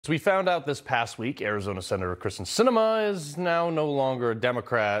As we found out this past week, Arizona Senator Kyrsten Sinema is now no longer a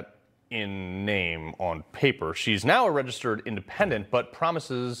Democrat in name on paper. She's now a registered independent, but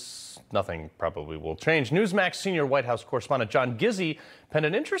promises nothing probably will change. Newsmax senior White House correspondent John Gizzi penned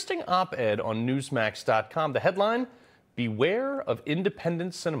an interesting op-ed on Newsmax.com. The headline, "Beware of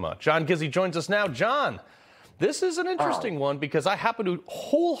Independent Sinema." John Gizzi joins us now. John, this is an interesting one because I happen to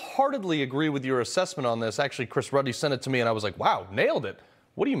wholeheartedly agree with your assessment on this. Actually, Chris Ruddy sent it to me and I was like, wow, nailed it.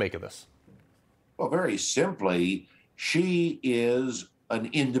 What do you make of this? Well, very simply, she is an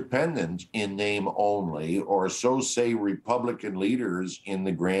independent in name only, or so say Republican leaders in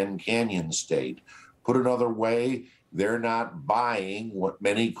the Grand Canyon state. Put another way, they're not buying what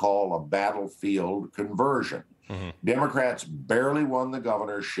many call a battlefield conversion. Democrats barely won the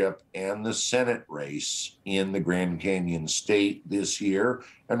governorship and the Senate race in the Grand Canyon state this year,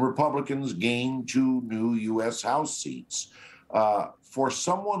 and Republicans gained 2 new U.S. House seats. For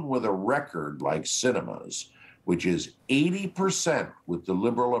someone with a record like Sinema's, which is 80% with the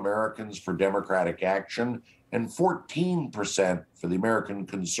Liberal Americans for Democratic Action and 14% for the American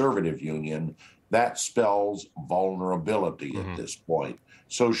Conservative Union, that spells vulnerability at this point.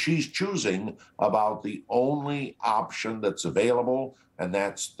 So she's choosing about the only option that's available, and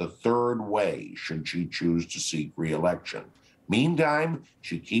that's the third way should she choose to seek re-election. Meantime,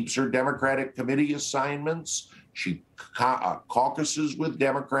 she keeps her Democratic committee assignments, she caucuses with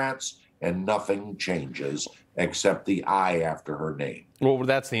Democrats, and nothing changes except the I after her name. Well,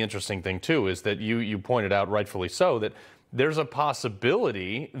 that's the interesting thing, too, is that you pointed out, rightfully so, that there's a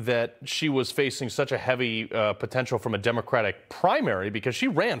possibility that she was facing such a heavy potential from a Democratic primary because she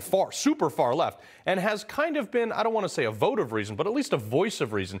ran super far left and has kind of been, I don't want to say a vote of reason, but at least a voice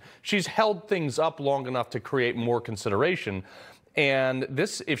of reason. She's held things up long enough to create more consideration. And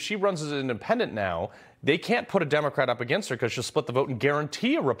this, if she runs as an independent now, they can't put a Democrat up against her because she'll split the vote and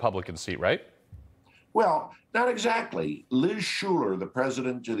guarantee a Republican seat, right? Well, not exactly. Liz Shuler, the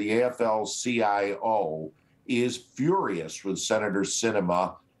president of the AFL-CIO, is furious with Senator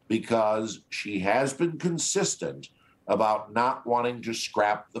Sinema because she has been consistent about not wanting to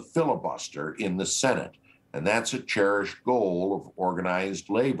scrap the filibuster in the Senate. And that's a cherished goal of organized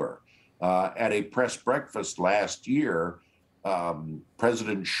labor. At a press breakfast last year,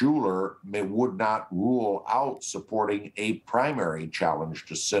 President Shuler would not rule out supporting a primary challenge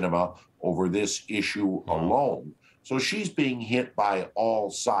to Sinema over this issue alone. So she's being hit by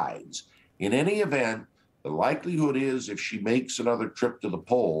all sides. In any event, the likelihood is if she makes another trip to the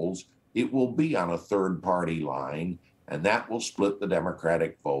polls, it will be on a third-party line, and that will split the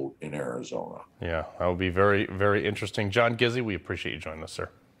Democratic vote in Arizona. Yeah, that will be very, very interesting. John Gizzi, we appreciate you joining us, sir.